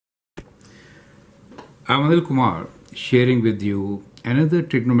I'm Anil Kumar, sharing with you another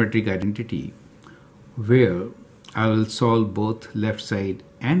trigonometric identity where I will solve both left side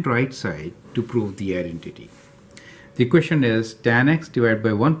and right side to prove the identity. The question is tan x divided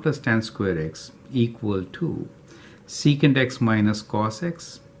by 1 plus tan square x equal to secant x minus cos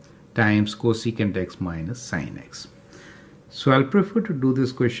x times cosecant x minus sin x. So I'll prefer to do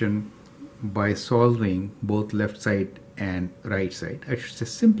this question by solving both left side and right side. I should say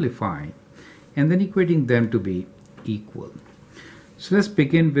simplifying and then equating them to be equal. So let's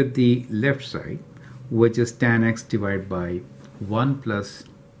begin with the left side, which is tan x divided by 1 plus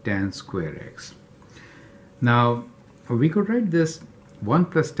tan square x. Now we could write this 1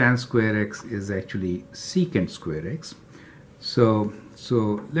 plus tan square x is actually secant square x. So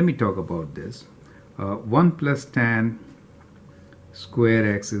let me talk about this. 1 plus tan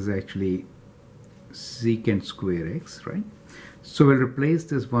square x is actually secant square x, right? So we'll replace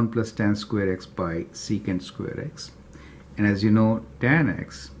this 1 plus tan square x by secant square x. And as you know, tan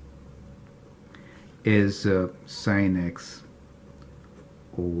x is sin x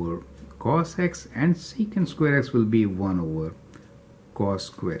over cos x, and secant square x will be 1 over cos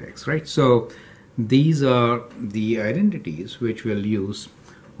square x, right? So these are the identities which we'll use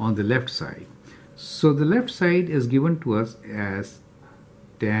on the left side. So the left side is given to us as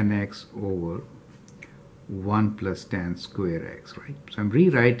tan x over 1 plus tan square x, right? So I'm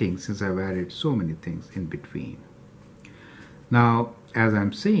rewriting since I've added so many things in between. Now, as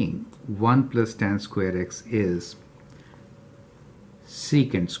I'm saying, 1 plus tan square x is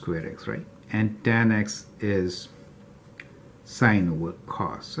secant square x, right? And tan x is sine over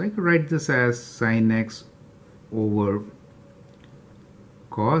cos. So I could write this as sine x over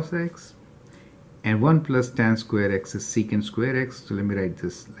cos x, and 1 plus tan square x is secant square x. So let me write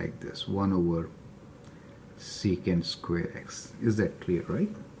this like this, 1 over secant square x. Is that clear, right?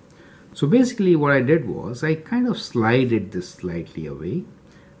 So basically what I did was I kind of slided this slightly away.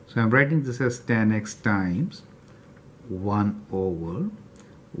 So I'm writing this as tan x times 1 over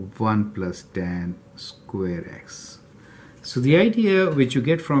 1 plus tan square x. So the idea which you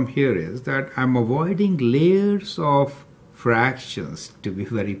get from here is that I'm avoiding layers of fractions, to be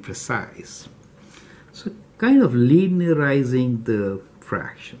very precise. So kind of linearizing the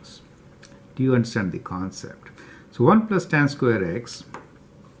fractions. Do you understand the concept? So 1 plus tan square x,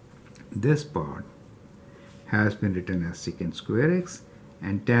 this part has been written as secant square x,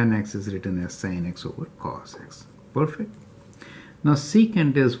 and tan x is written as sin x over cos x. Perfect. Now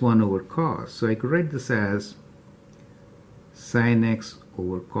secant is 1 over cos, so I could write this as sin x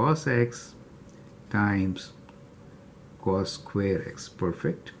over cos x times cos square x.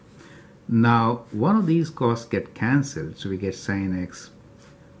 Perfect. Now one of these cos get cancelled, so we get sin x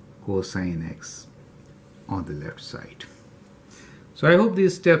cosine x on the left side. So I hope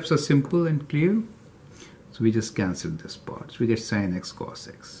these steps are simple and clear. So we just cancel this part. So we get sin x cos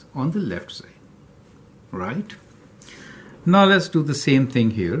x on the left side, right? Now let's do the same thing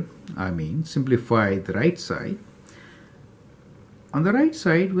here. I mean, simplify the right side. On the right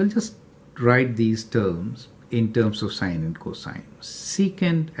side, we'll just write these terms in terms of sine and cosine.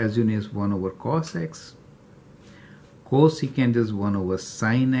 Secant, as you know, is 1 over cos x. Cosecant is 1 over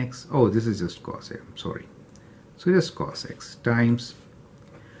sin x. Oh, this is just cos x. I'm sorry. So just cos x times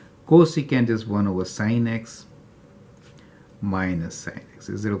cosecant is 1 over sin x minus sin x.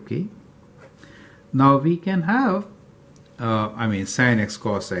 Is it okay? Now we can have, sin x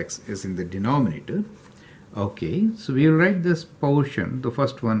cos x is in the denominator. Okay, so we'll write this portion, the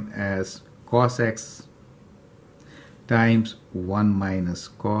first one, as cos x times 1 minus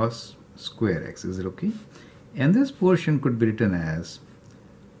cos square x. Is it okay? And this portion could be written as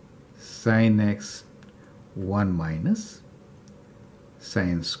sin x 1 minus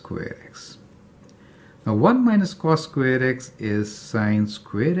sin square x. Now 1 minus cos square x is sin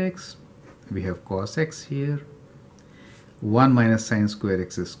square x. We have cos x here. 1 minus sin square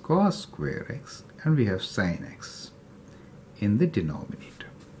x is cos square x. And we have sin x in the denominator.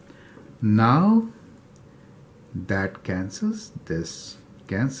 Now that cancels, this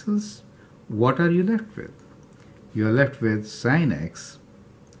cancels. What are you left with? You are left with sin x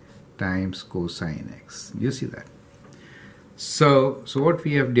times cosine x. You see that? So what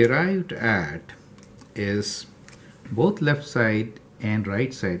we have derived at is both left side and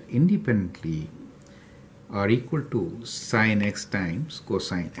right side independently are equal to sin x times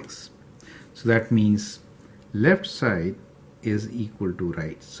cosine x. So that means left side is equal to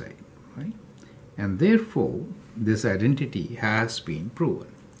right side, right? And therefore this identity has been proven.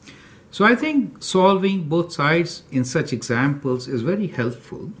 So I think solving both sides in such examples is very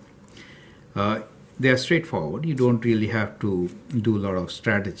helpful. They are straightforward. You don't really have to do a lot of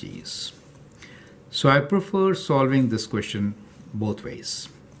strategies. So I prefer solving this question both ways,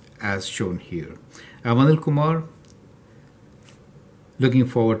 as shown here. I'm Anil Kumar. Looking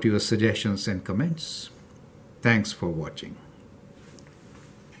forward to your suggestions and comments. Thanks for watching.